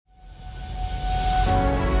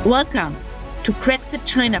Welcome to Crack the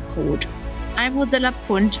China Code. I'm Rodella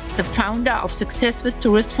Pfund, the founder of Success with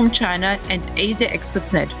Tourists from China and Asia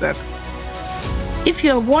Experts Network. If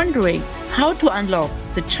you're wondering how to unlock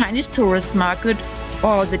the Chinese tourist market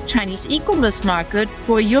or the Chinese e-commerce market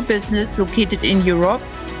for your business located in Europe,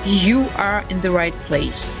 you are in the right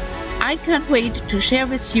place. I can't wait to share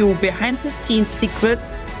with you behind-the-scenes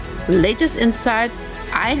secrets, latest insights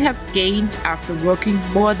I have gained after working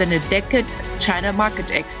more than a decade as China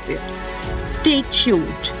market expert. Stay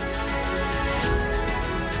tuned.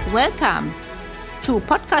 Welcome to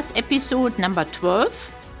podcast episode number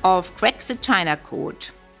 12 of Crack the China Code.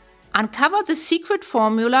 Uncover the secret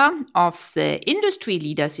formula of the industry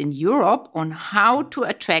leaders in Europe on how to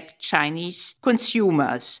attract Chinese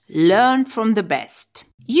consumers. Learn from the best.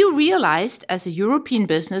 You realized as a European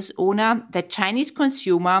business owner that Chinese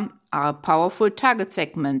consumers are a powerful target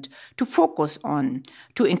segment to focus on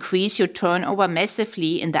to increase your turnover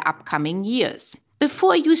massively in the upcoming years.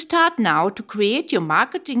 Before you start now to create your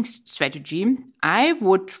marketing strategy, I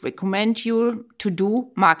would recommend you to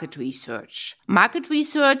do market research. Market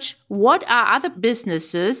research, what are other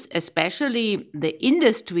businesses, especially the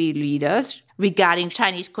industry leaders, regarding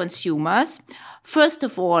Chinese consumers? First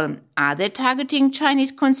of all, are they targeting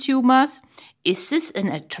Chinese consumers? Is this an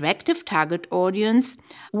attractive target audience?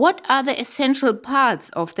 What are the essential parts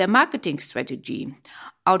of their marketing strategy?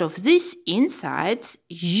 Out of these insights,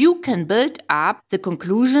 you can build up the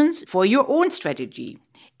conclusions for your own strategy.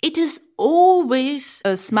 It is always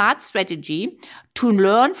a smart strategy to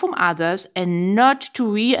learn from others and not to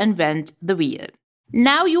reinvent the wheel.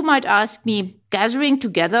 Now you might ask me, gathering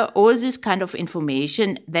together all this kind of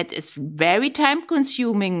information, that is very time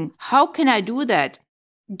consuming. How can I do that?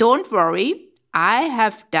 Don't worry, I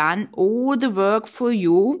have done all the work for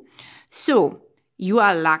you. So you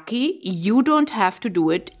are lucky, you don't have to do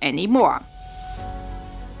it anymore.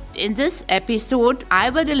 In this episode, I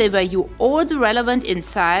will deliver you all the relevant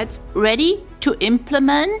insights ready to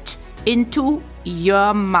implement into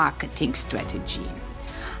your marketing strategy.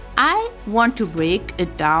 I want to break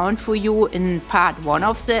it down for you in part 1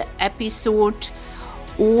 of the episode,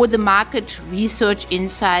 all the market research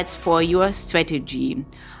insights for your strategy.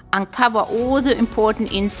 Uncover all the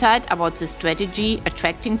important insight about the strategy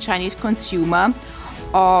attracting Chinese consumer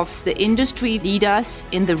of the industry leaders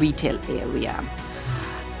in the retail area.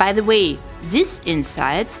 By the way, these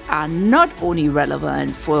insights are not only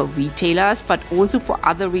relevant for retailers, but also for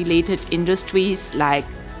other related industries like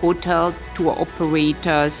hotel, tour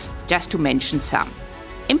operators, just to mention some.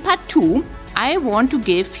 In part 2, I want to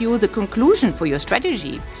give you the conclusion for your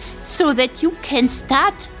strategy so that you can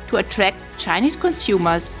start to attract Chinese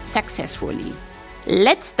consumers successfully.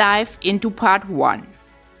 Let's dive into part 1.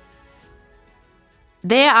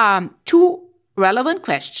 There are 2 relevant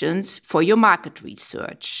questions for your market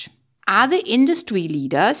research. Are the industry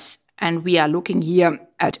leaders, and we are looking here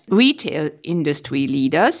at retail industry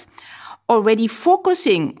leaders, already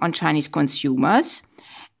focusing on Chinese consumers?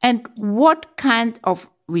 And what kind of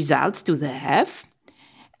results do they have?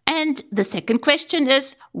 And the second question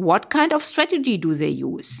is, what kind of strategy do they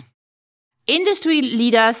use? Industry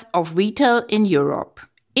leaders of retail in Europe.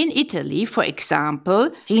 In Italy, for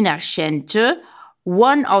example, Rinascente,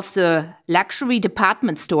 one of the luxury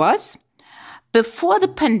department stores. Before the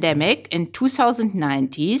pandemic in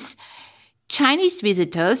 2019, Chinese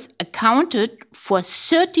visitors accounted for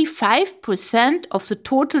 35% of the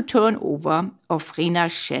total turnover of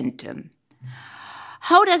Rinascente.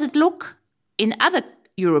 How does it look in other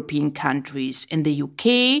European countries? In the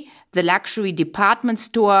UK, the luxury department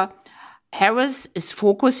store Harrods is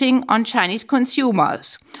focusing on Chinese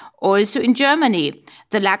consumers. Also in Germany,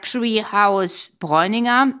 the luxury house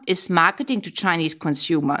Breuninger is marketing to Chinese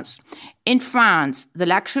consumers. In France, the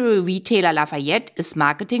luxury retailer Lafayette is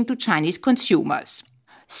marketing to Chinese consumers.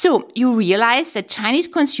 So you realize that Chinese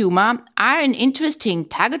consumers are an interesting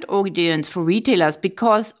target audience for retailers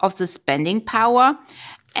because of the spending power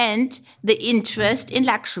and the interest in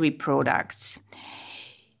luxury products.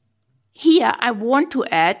 Here, I want to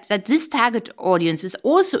add that this target audience is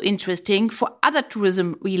also interesting for other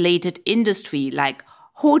tourism-related industry like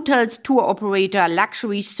hotels, tour operator,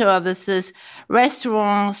 luxury services,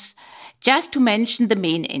 restaurants, just to mention the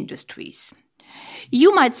main industries.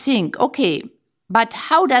 You might think, okay, but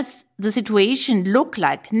how does the situation look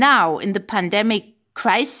like now in the pandemic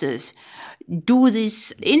crisis? Do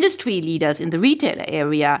these industry leaders in the retail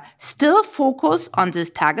area still focus on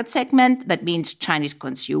this target segment, that means Chinese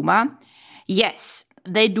consumer? Yes,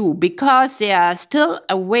 they do, because they are still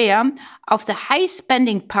aware of the high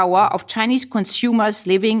spending power of Chinese consumers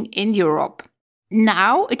living in Europe.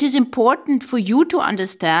 Now it is important for you to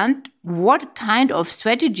understand what kind of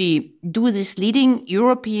strategy do these leading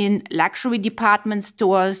European luxury department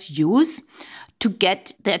stores use to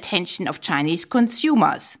get the attention of Chinese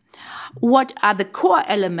consumers. What are the core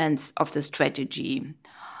elements of the strategy?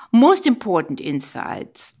 Most important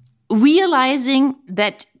insights. Realizing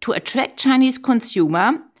that to attract Chinese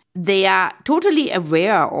consumer, they are totally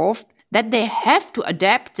aware of that they have to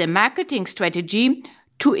adapt their marketing strategy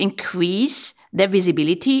to increase their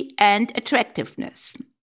visibility and attractiveness.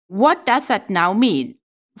 What does that now mean?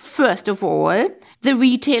 First of all, the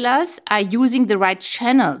retailers are using the right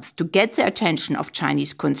channels to get the attention of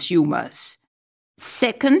Chinese consumers.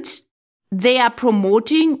 Second, they are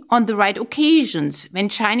promoting on the right occasions when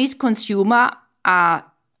Chinese consumers are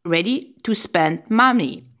ready to spend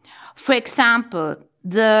money. For example,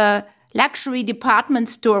 the luxury department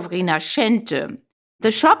store Rinascente.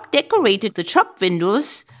 The shop decorated the shop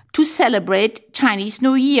windows to celebrate Chinese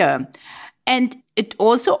New Year. And it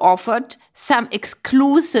also offered some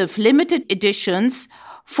exclusive limited editions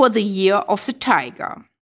for the Year of the Tiger.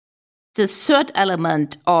 The third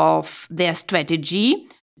element of their strategy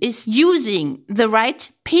is using the right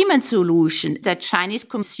payment solution that Chinese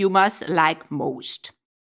consumers like most.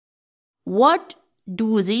 What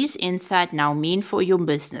do these insights now mean for your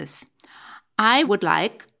business? I would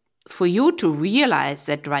like for you to realize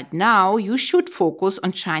that right now you should focus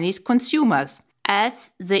on Chinese consumers,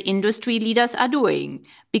 as the industry leaders are doing,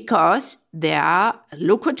 because they are a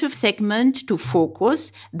lucrative segment to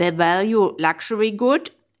focus, they value luxury good,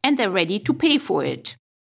 and they're ready to pay for it.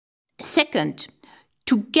 Second,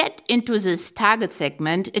 to get into this target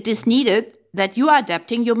segment, it is needed that you are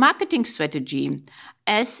adapting your marketing strategy,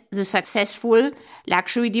 as the successful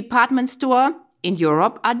luxury department store in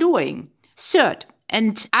Europe are doing. Third,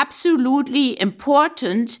 and absolutely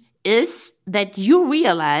important, is that you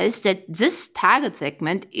realize that this target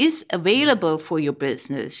segment is available for your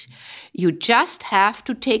business. You just have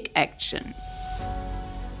to take action.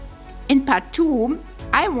 In part 2,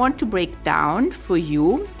 I want to break down for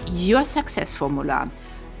you your success formula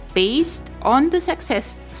based on the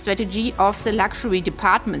success strategy of the luxury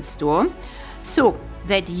department store so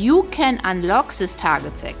that you can unlock this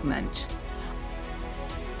target segment.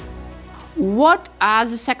 What are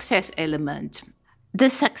the success elements? The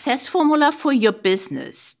success formula for your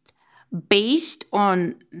business based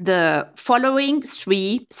on the following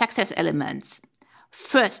 3 success elements.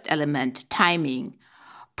 First element, timing.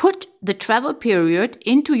 Put the travel period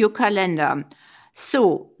into your calendar.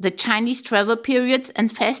 So the Chinese travel periods and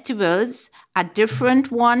festivals are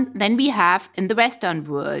different one than we have in the Western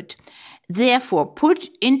world. Therefore, put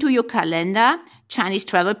into your calendar Chinese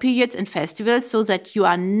travel periods and festivals so that you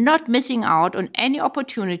are not missing out on any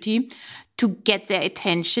opportunity to get their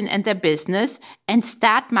attention and their business, and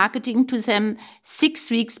start marketing to them 6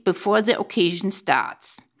 weeks before the occasion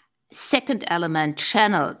starts. Second element,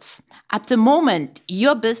 channels. At the moment,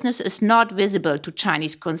 your business is not visible to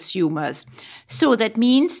Chinese consumers. So that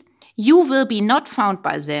means you will be not found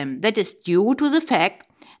by them. That is due to the fact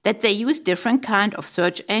that they use different kind of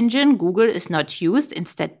search engine. Google is not used,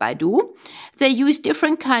 instead Baidu. They use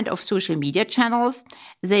different kind of social media channels.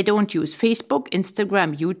 They don't use Facebook,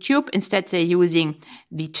 Instagram, YouTube. Instead, they're using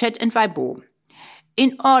WeChat and Weibo.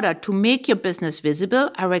 In order to make your business visible,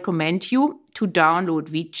 I recommend you to download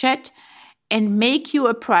WeChat and make you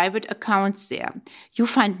a private account there. You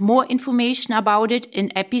find more information about it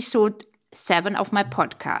in episode 7 of my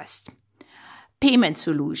podcast. Payment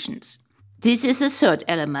solutions. This is a third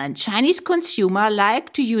element. Chinese consumers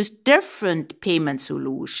like to use different payment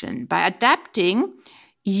solutions. By adapting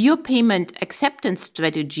your payment acceptance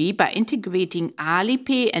strategy by integrating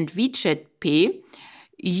Alipay and WeChat Pay,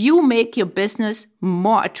 you make your business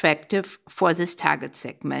more attractive for this target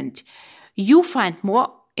segment. You find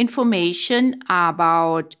more information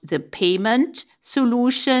about the payment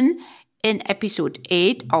solution in episode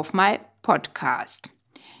 8 of my podcast.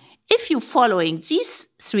 If you're following these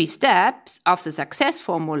 3 steps of the success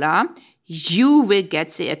formula, you will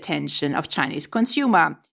get the attention of Chinese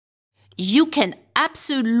consumer. You can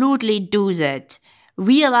absolutely do that,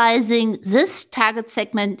 realizing this target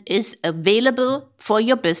segment is available for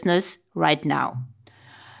your business right now.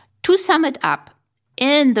 To sum it up,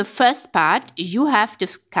 in the first part, you have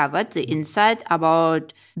discovered the insight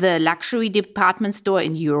about the luxury department store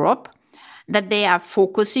in Europe, that they are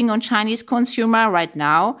focusing on Chinese consumer right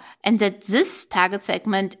now, and that this target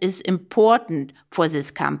segment is important for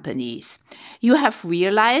these companies. You have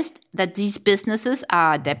realized that these businesses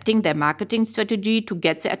are adapting their marketing strategy to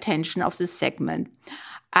get the attention of this segment.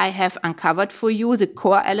 I have uncovered for you the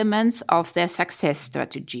core elements of their success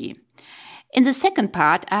strategy. In the second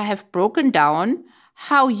part, I have broken down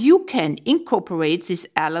how you can incorporate these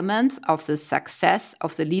elements of the success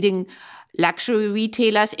of the leading luxury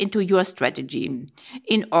retailers into your strategy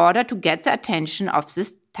in order to get the attention of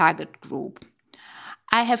this target group.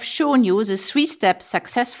 I have shown you the 3-step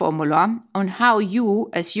success formula on how you,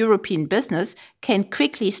 as European business, can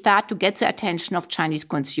quickly start to get the attention of Chinese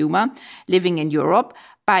consumer living in Europe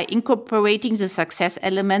by incorporating the success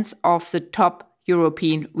elements of the top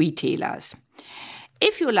European retailers.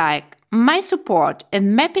 If you like my support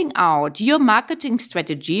in mapping out your marketing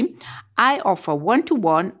strategy, I offer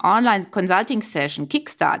one-to-one online consulting session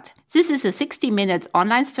Kickstart. This is a 60-minute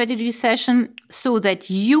online strategy session so that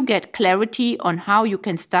you get clarity on how you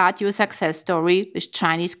can start your success story with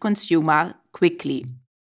Chinese consumer quickly.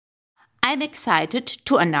 I'm excited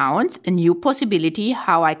to announce a new possibility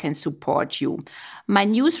how I can support you. My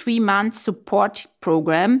new 3-month support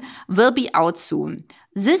program will be out soon.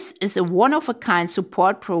 This is a one-of-a-kind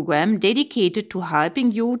support program dedicated to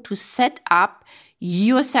helping you to set up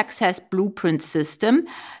your success blueprint system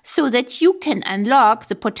so that you can unlock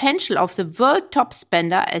the potential of the world top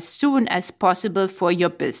spender as soon as possible for your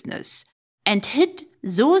business and hit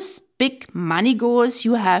those big money goals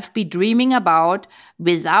you have been dreaming about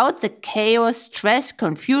without the chaos, stress,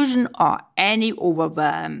 confusion, or any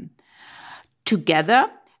overwhelm. Together,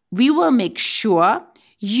 we will make sure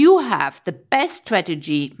you have the best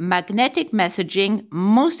strategy, magnetic messaging,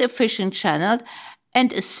 most efficient channel,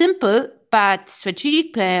 and a simple but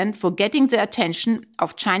strategic plan for getting the attention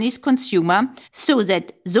of Chinese consumer so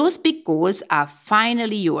that those big goals are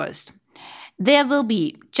finally yours. There will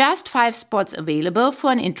be just 5 spots available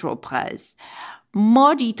for an intro price.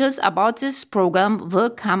 More details about this program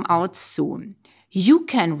will come out soon. You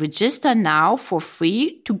can register now for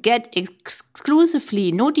free to get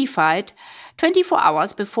exclusively notified 24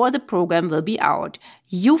 hours before the program will be out.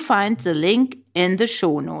 You find the link in the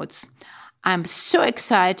show notes. I'm so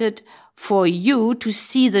excited for you to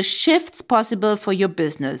see the shifts possible for your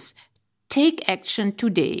business. Take action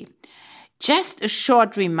today. Just a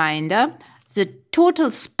short reminder, the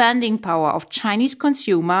total spending power of Chinese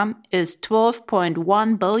consumer is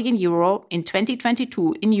 12.1 billion euro in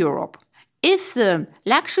 2022 in Europe. If the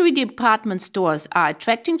luxury department stores are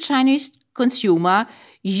attracting Chinese consumer,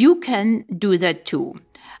 you can do that too.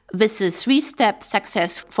 With the 3-step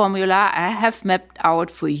success formula I have mapped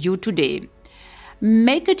out for you today.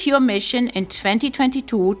 Make it your mission in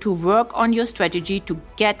 2022 to work on your strategy to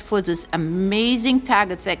get for this amazing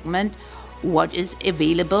target segment what is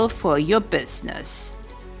available for your business.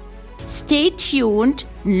 Stay tuned.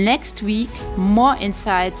 Next week, more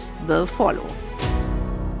insights will follow.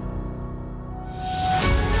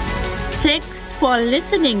 Thanks for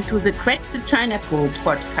listening to the Crack the China Code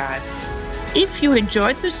podcast. If you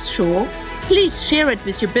enjoyed this show, please share it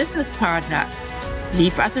with your business partner.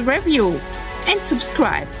 Leave us a review and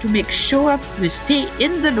subscribe to make sure you stay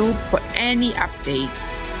in the loop for any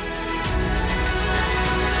updates.